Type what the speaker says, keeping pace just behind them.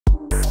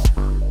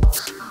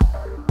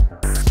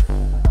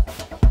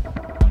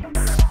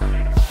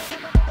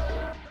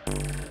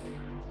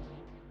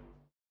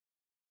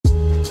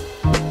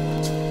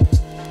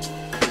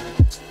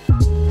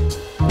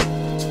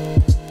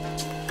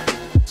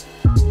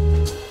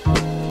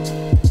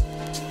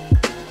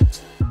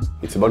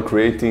It's about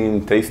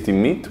creating tasty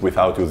meat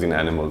without using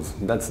animals.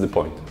 That's the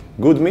point.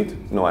 Good meat,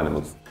 no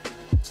animals.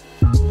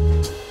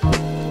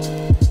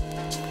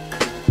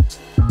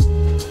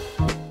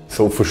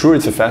 So for sure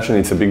it's a fashion,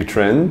 it's a big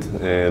trend.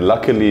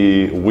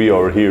 Luckily we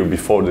are here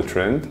before the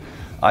trend.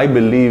 I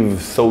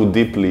believe so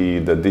deeply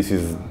that this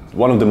is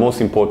one of the most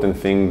important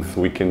things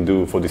we can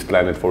do for this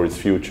planet, for its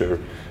future,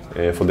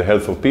 for the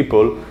health of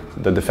people,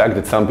 that the fact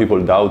that some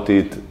people doubt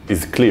it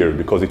is clear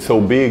because it's so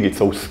big, it's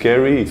so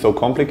scary, it's so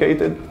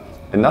complicated,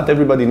 and not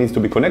everybody needs to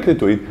be connected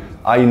to it.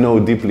 I know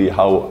deeply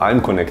how I'm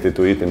connected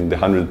to it and the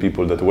 100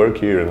 people that work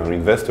here and our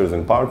investors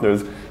and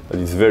partners, that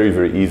it's very,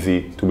 very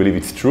easy to believe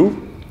it's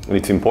true. And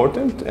it's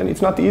important, and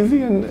it's not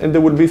easy, and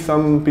there will be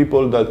some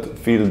people that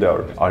feel they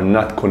are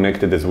not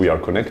connected as we are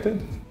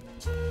connected.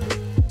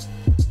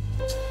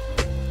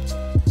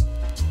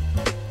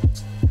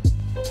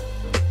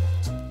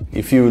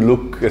 If you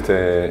look at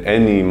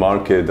any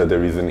market that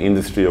there is an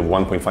industry of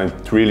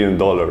 $1.5 trillion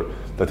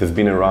that has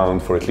been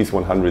around for at least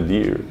 100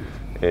 years,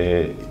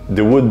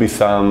 there would be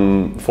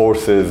some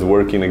forces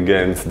working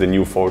against the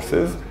new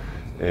forces.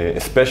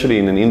 Especially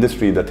in an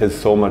industry that has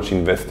so much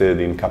invested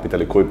in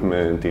capital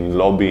equipment, in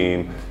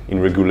lobbying, in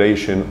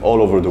regulation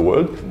all over the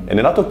world. And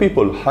a lot of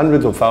people,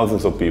 hundreds of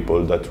thousands of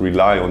people that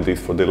rely on this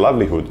for their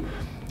livelihood.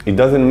 It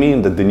doesn't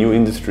mean that the new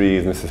industry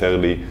is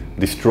necessarily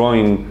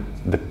destroying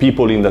the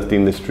people in that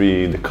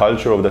industry, the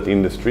culture of that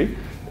industry.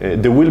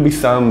 There will be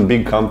some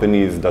big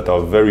companies that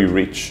are very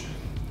rich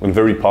and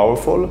very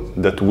powerful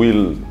that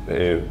will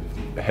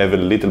have a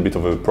little bit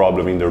of a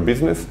problem in their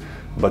business.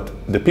 But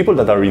the people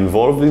that are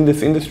involved in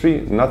this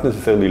industry not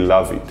necessarily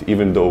love it,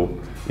 even though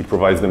it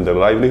provides them their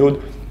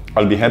livelihood.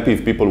 I'll be happy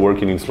if people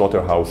working in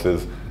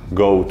slaughterhouses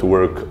go to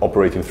work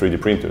operating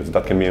 3D printers.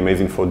 That can be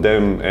amazing for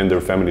them and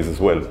their families as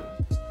well.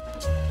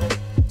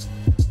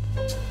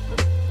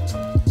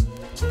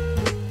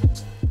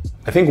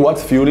 I think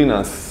what's fueling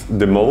us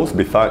the most,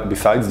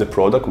 besides the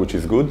product, which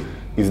is good,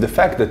 is the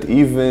fact that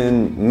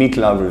even meat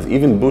lovers,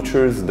 even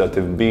butchers that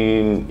have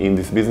been in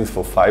this business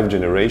for 5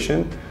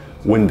 generations,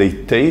 when they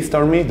taste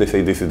our meat, they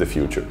say this is the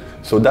future.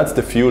 So that's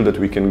the fuel that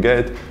we can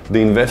get. The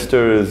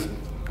investors,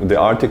 the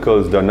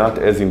articles, they're not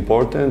as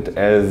important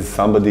as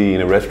somebody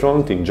in a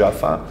restaurant in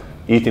Jaffa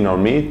eating our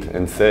meat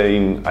and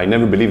saying, I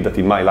never believed that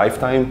in my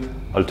lifetime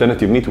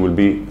alternative meat will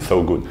be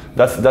so good.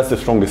 That's the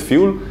strongest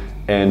fuel,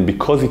 and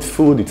because it's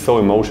food, it's so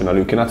emotional,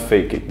 you cannot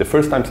fake it. The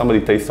first time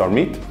somebody tastes our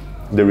meat,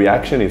 the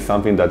reaction is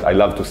something that I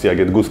love to see. I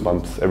get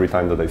goosebumps every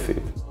time that I see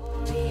it.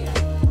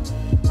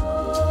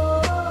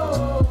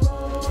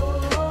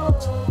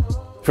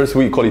 First,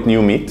 we call it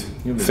new meat,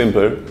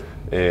 simpler.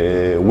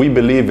 We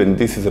believe, and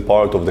this is a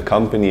part of the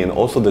company and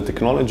also the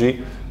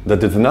technology,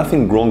 that there's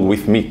nothing wrong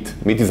with meat.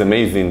 Meat is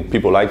amazing.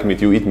 People like meat.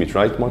 You eat meat,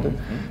 right, Martin?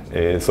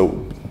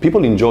 So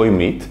people enjoy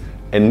meat,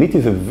 and meat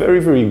is a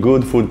very, very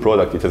good food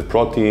product. It has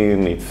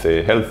protein, it's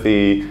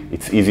healthy,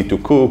 it's easy to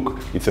cook,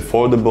 it's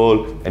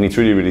affordable, and it's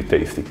really, really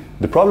tasty.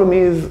 The problem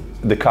is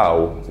the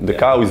cow. The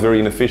cow is very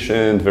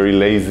inefficient, very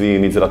lazy,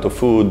 needs a lot of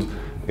food,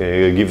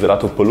 gives a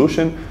lot of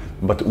pollution.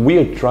 But we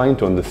are trying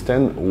to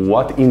understand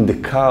what in the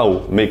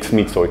cow makes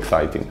meat so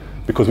exciting.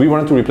 Because we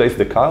want to replace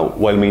the cow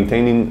while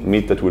maintaining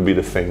meat that will be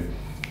the same.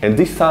 And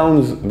this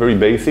sounds very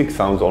basic,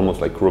 sounds almost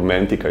like a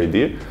romantic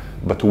idea.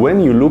 But when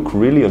you look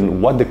really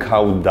on what the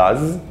cow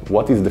does,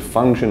 what is the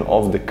function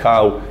of the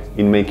cow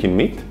in making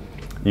meat,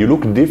 you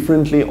look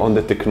differently on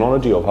the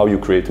technology of how you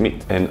create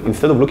meat. And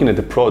instead of looking at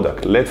the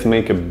product, let's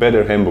make a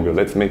better hamburger,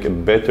 let's make a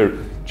better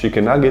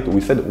chicken nugget,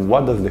 we said,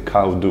 what does the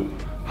cow do?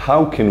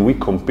 How can we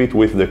compete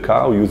with the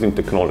cow using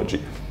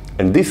technology?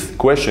 And this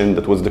question,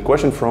 that was the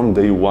question from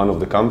day one of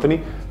the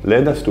company,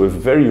 led us to a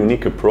very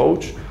unique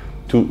approach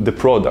to the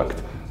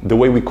product, the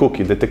way we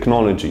cook it, the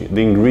technology, the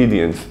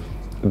ingredients,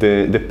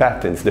 the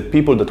patents, the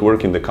people that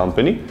work in the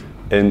company.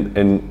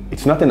 And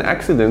it's not an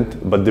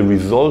accident, but the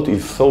result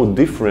is so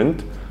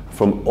different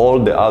from all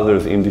the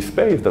others in this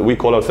space that we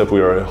call ourselves,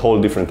 we are a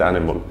whole different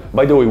animal.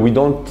 By the way, we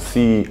don't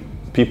see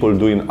people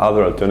doing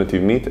other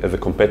alternative meat as a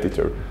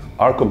competitor.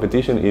 Our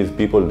competition is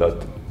people that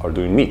are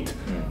doing meat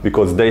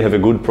because they have a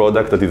good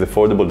product that is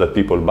affordable that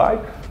people buy.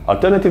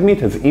 Alternative meat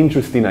has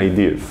interesting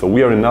ideas. So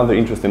we are another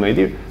interesting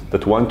idea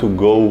that want to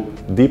go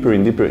deeper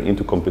and deeper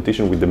into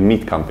competition with the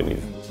meat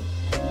companies.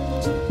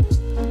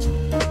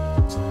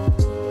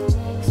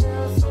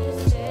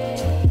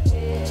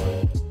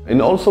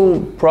 And also,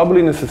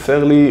 probably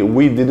necessarily,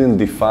 we didn't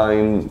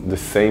define the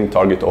same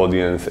target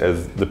audience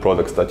as the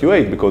products that you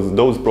ate, because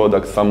those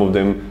products, some of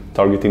them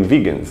targeting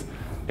vegans.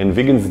 And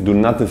vegans do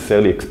not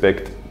necessarily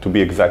expect to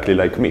be exactly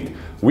like meat.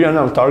 We are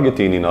now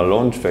targeting, in our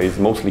launch phase,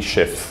 mostly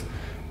chefs.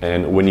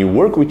 And when you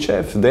work with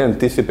chefs, they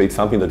anticipate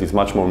something that is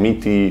much more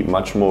meaty,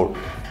 much more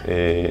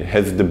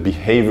has the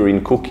behavior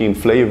in cooking,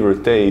 flavor,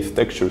 taste,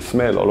 texture,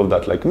 smell, all of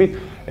that like meat.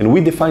 And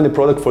we define the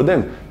product for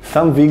them.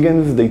 Some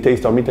vegans, they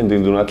taste our meat and they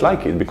do not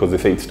like it because they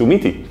say it's too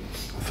meaty.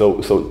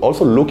 So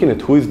also looking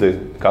at who is the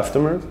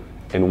customer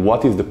and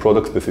what is the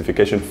product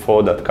specification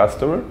for that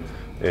customer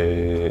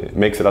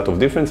makes a lot of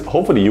difference.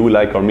 Hopefully you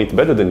like our meat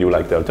better than you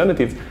like the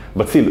alternatives,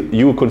 but still,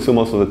 you consume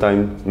most of the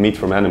time meat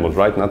from animals,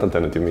 right? Not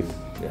alternative meat.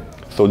 Yeah.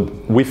 So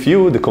with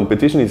you, the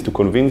competition is to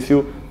convince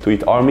you to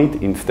eat our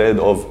meat instead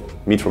of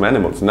meat from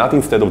animals, not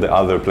instead of the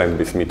other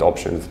plant-based meat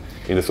options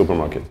in the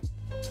supermarket.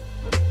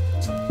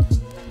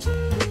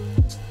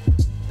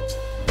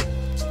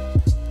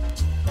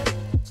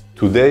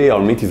 Today,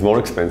 our meat is more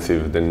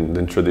expensive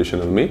than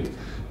traditional meat.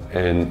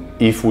 And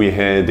if we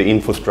had the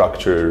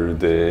infrastructure,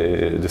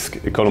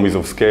 the economies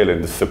of scale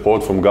and the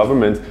support from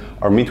government,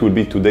 our meat would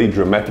be today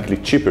dramatically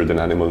cheaper than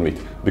animal meat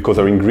because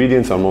our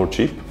ingredients are more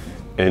cheap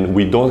and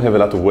we don't have a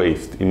lot of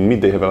waste. In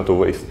meat, they have a lot of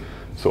waste.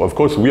 So of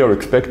course, we are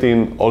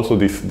expecting also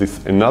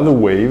this another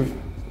wave,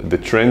 the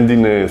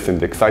trendiness and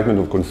the excitement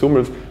of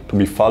consumers to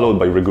be followed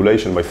by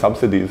regulation, by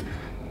subsidies,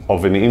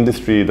 of an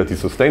industry that is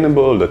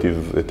sustainable, that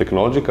is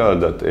technological,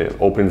 that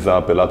opens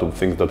up a lot of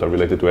things that are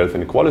related to health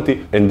and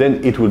equality, and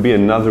then it will be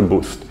another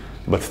boost.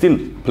 But still,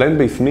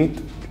 plant-based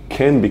meat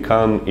can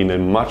become, in a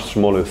much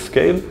smaller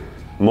scale,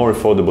 more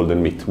affordable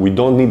than meat. We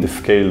don't need the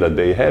scale that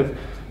they have,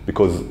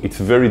 because it's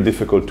very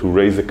difficult to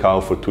raise a cow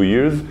for 2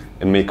 years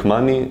and make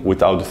money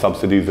without the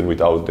subsidies and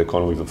without the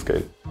economies of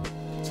scale.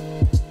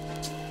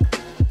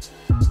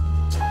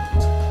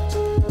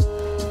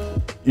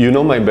 You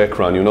know my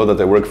background, you know that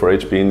I work for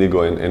HP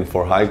Indigo and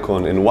for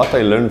Hycon, and what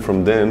I learned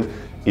from them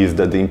is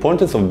that the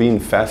importance of being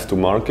fast to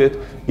market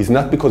is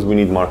not because we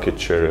need market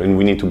share and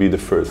we need to be the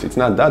first. It's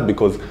not that,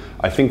 because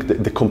I think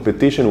the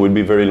competition will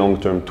be very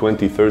long-term,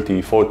 20,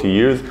 30, 40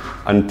 years,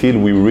 until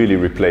we really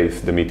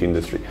replace the meat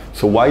industry.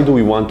 So why do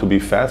we want to be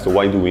fast, or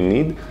why do we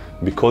need?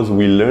 Because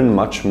we learn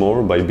much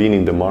more by being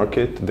in the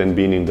market than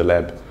being in the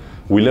lab.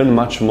 We learn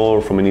much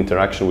more from an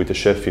interaction with a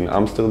chef in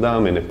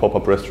Amsterdam and a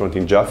pop-up restaurant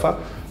in Jaffa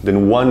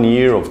than 1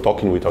 year of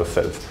talking with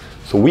ourselves.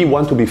 So we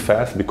want to be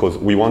fast because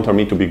we want our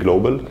meat to be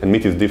global, and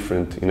meat is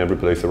different in every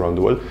place around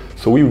the world.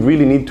 So we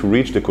really need to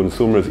reach the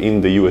consumers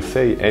in the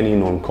USA and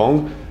in Hong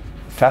Kong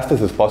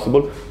fastest as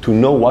possible to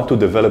know what to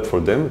develop for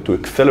them, to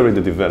accelerate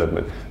the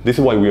development. This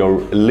is why we are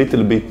a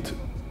little bit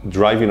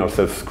driving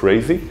ourselves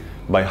crazy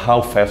by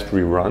how fast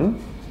we run,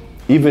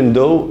 even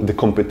though the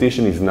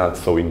competition is not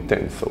so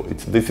intense. So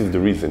this is the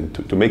reason,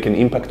 to make an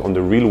impact on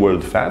the real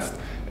world fast.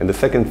 And the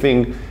second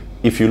thing,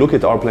 if you look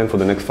at our plan for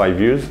the next 5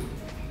 years,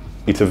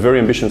 it's a very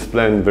ambitious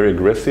plan, very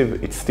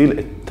aggressive. It's still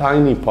a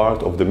tiny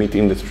part of the meat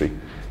industry.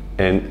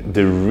 And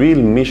the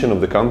real mission of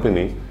the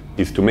company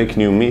is to make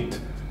new meat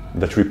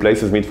that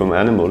replaces meat from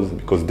animals,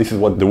 because this is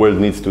what the world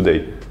needs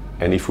today.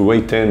 And if we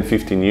wait 10,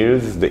 15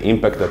 years, the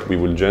impact that we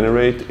will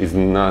generate is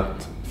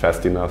not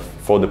fast enough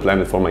for the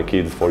planet, for my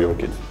kids, for your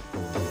kids.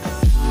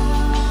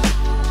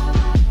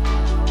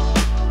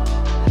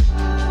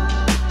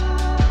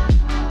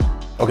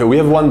 Okay, we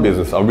have one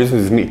business. Our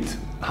business is meat.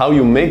 How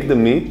you make the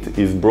meat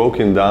is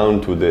broken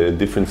down to the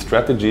different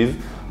strategies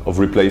of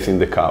replacing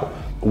the cow.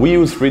 We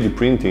use 3D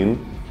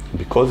printing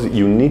because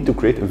you need to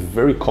create a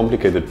very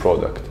complicated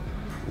product.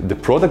 The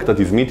product that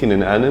is meat in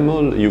an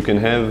animal, you can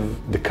have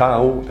the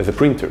cow as a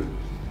printer.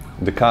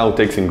 The cow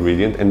takes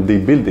ingredient and they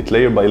build it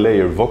layer by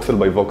layer, voxel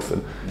by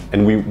voxel.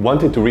 And we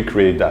wanted to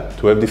recreate that,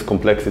 to have this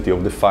complexity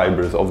of the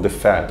fibers, of the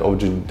fat, of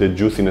the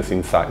juiciness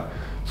inside.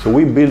 So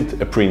we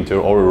built a printer,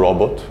 or a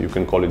robot, you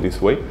can call it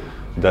this way,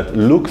 that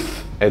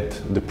looks at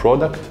the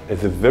product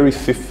as a very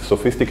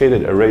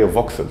sophisticated array of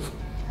voxels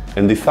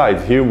and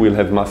decides, here we'll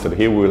have muscle,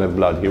 here we'll have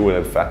blood, here we'll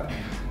have fat.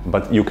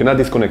 But you cannot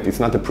disconnect, it's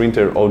not a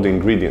printer or the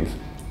ingredients.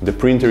 The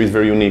printer is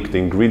very unique, the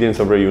ingredients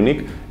are very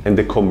unique, and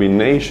the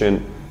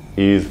combination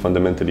is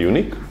fundamentally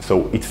unique.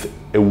 So it's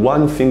a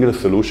one single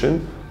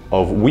solution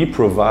of, we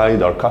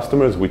provide our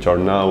customers, which are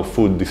now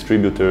food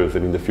distributors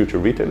and in the future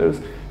retailers,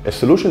 a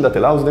solution that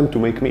allows them to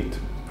make meat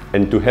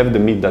and to have the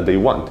meat that they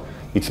want.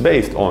 It's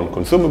based on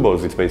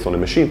consumables, it's based on a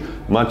machine,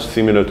 much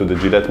similar to the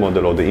Gillette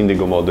model or the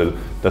Indigo model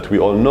that we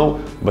all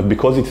know, but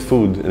because it's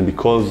food and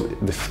because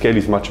the scale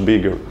is much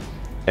bigger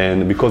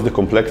and because the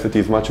complexity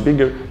is much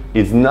bigger,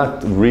 it's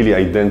not really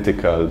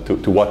identical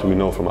to what we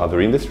know from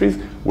other industries.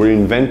 We're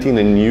inventing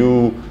a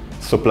new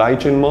supply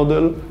chain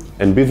model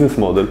and business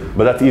model,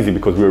 but that's easy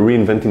because we're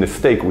reinventing a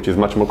steak, which is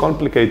much more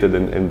complicated,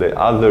 and the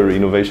other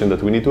innovation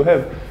that we need to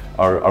have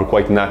are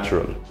quite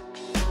natural.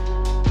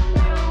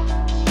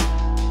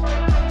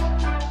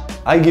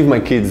 I give my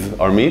kids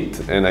our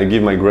meat, and I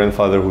give my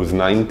grandfather who's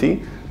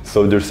 90,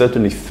 so they're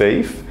certainly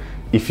safe.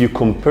 If you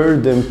compare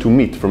them to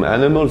meat from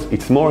animals,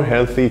 it's more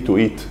healthy to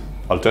eat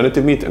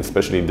alternative meat, and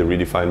especially the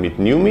Redefine Meat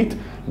new meat,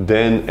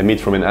 than a meat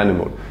from an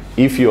animal.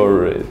 If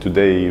you're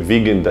today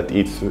vegan that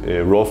eats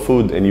raw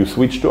food and you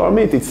switch to our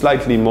meat, it's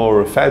slightly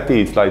more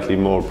fatty, it's slightly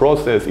more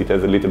processed, it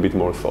has a little bit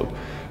more salt.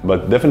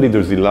 But definitely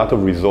there's a lot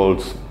of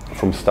results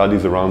from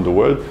studies around the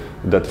world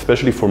that,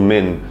 especially for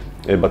men,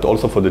 but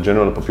also for the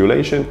general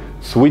population,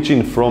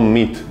 switching from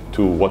meat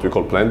to what we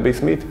call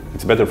plant-based meat,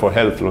 it's better for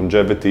health,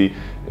 longevity,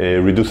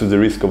 reduces the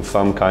risk of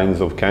some kinds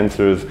of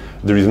cancers.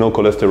 There is no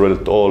cholesterol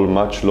at all,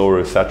 much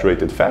lower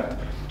saturated fat.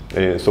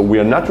 So we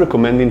are not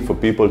recommending for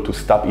people to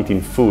stop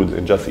eating food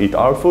and just eat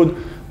our food,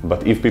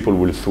 but if people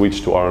will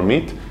switch to our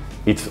meat,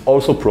 It's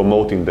also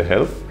promoting the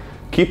health.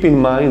 Keep in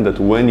mind that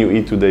when you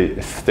eat today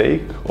a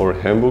steak or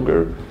a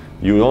hamburger,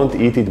 you don't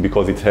eat it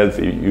because it's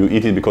healthy, you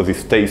eat it because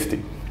it's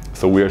tasty.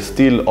 So we are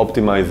still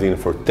optimizing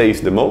for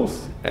taste the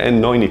most and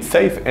knowing it's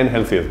safe and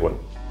healthy as well.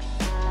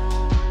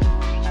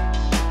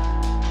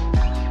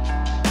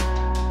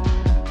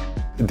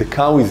 The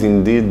cow is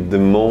indeed the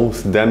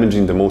most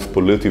damaging, the most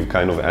pollutive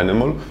kind of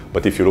animal,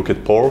 but if you look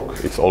at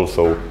pork, it's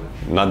also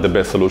not the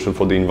best solution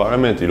for the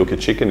environment. You look at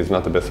chicken, it's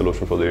not the best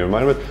solution for the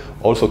environment.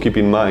 Also keep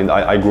in mind,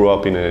 I grew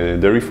up in a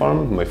dairy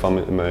farm. My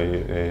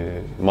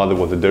mother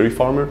was a dairy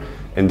farmer,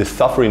 and the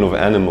suffering of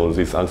animals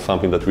is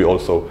something that we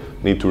also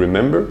need to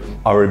remember.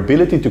 Our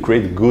ability to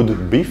create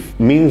good beef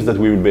means that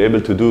we will be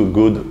able to do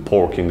good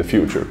pork in the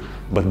future.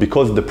 But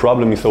because the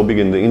problem is so big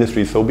and the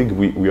industry is so big,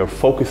 we are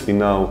focusing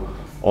now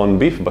on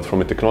beef, but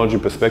from a technology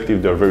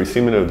perspective, they are very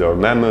similar. They are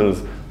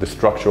mammals, the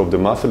structure of the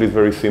muscle is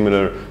very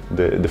similar,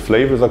 the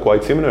flavors are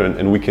quite similar,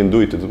 and we can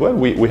do it as well.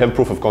 We have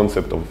proof of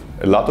concept of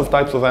a lot of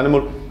types of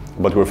animal,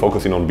 but we're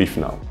focusing on beef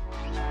now.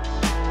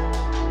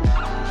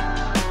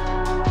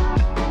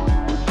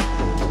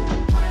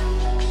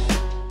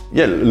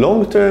 Yeah,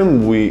 long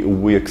term,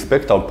 we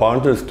expect our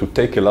partners to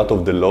take a lot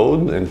of the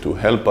load and to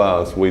help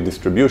us with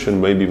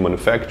distribution, maybe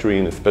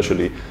manufacturing,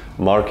 especially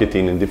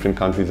marketing in different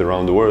countries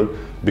around the world.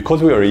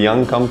 Because we are a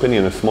young company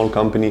and a small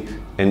company,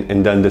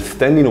 and the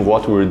understanding of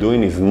what we're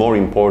doing is more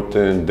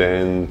important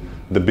than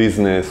the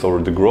business or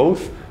the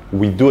growth,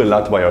 we do a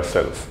lot by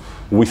ourselves.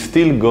 We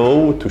still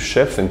go to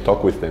chefs and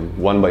talk with them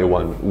one by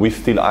one.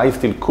 I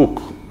still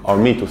cook our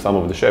meat to some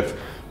of the chefs.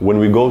 When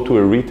we go to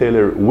a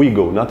retailer, we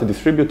go, not a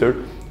distributor.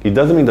 It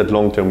doesn't mean that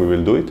long term we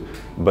will do it,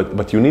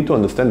 but you need to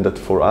understand that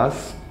for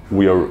us,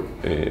 we are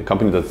a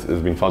company that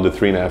has been founded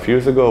 3.5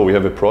 years ago. We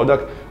have a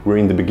product, we're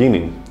in the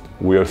beginning.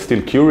 We are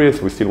still curious,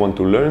 we still want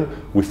to learn.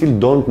 We still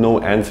don't know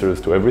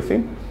answers to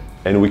everything,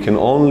 and we can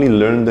only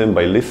learn them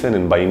by listening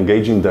and by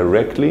engaging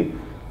directly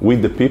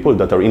with the people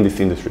that are in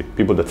this industry.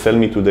 People that sell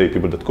meat today,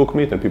 people that cook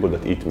meat, and people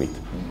that eat meat.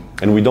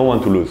 And we don't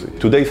want to lose it.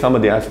 Today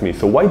somebody asked me,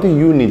 so why do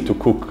you need to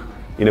cook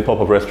in a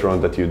pop-up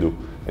restaurant that you do?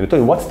 And I tell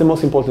you, what's the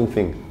most important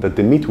thing? That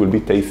the meat will be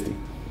tasty.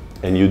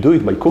 And you do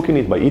it by cooking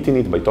it, by eating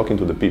it, by talking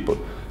to the people.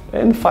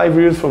 And 5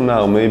 years from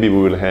now, maybe we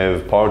will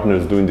have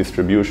partners doing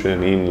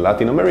distribution in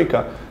Latin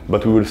America,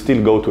 but we will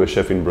still go to a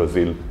chef in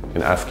Brazil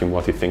and ask him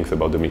what he thinks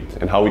about the meat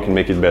and how we can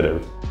make it better.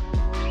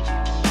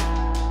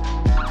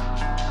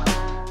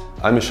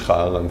 I'm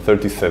Eshchar, I'm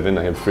 37,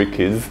 I have 3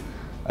 kids.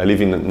 I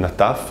live in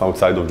Nataf,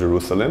 outside of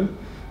Jerusalem.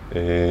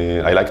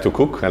 I like to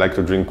cook, I like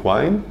to drink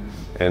wine.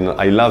 And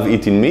I love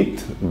eating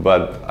meat,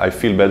 but I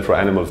feel bad for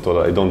animals,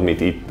 so I don't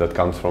eat that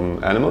comes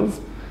from animals.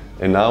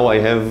 And now I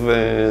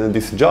have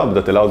this job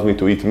that allows me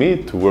to eat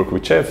meat, to work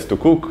with chefs, to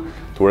cook,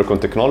 to work on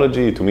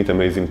technology, to meet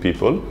amazing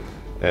people,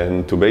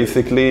 and to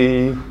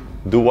basically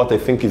do what I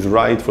think is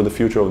right for the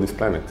future of this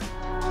planet.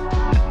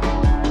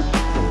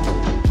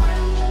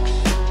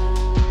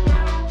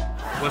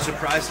 What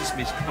surprises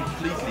me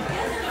completely,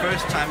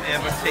 first time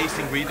ever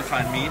tasting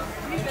Redefine Meat,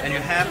 and you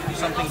have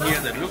something here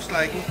that looks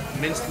like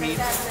minced meat.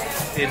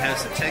 It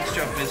has the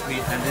texture of minced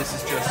meat, and this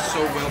is just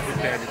so well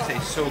prepared. It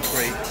tastes so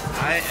great.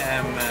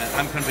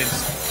 I'm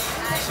convinced.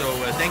 So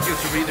thank you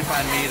to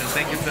Redefine Meat, and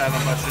thank you to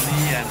Alon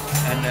Bar-Shany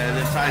and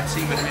the entire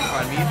team at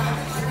Redefine Meat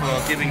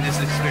for giving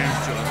this experience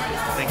to us.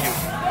 Thank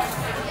you.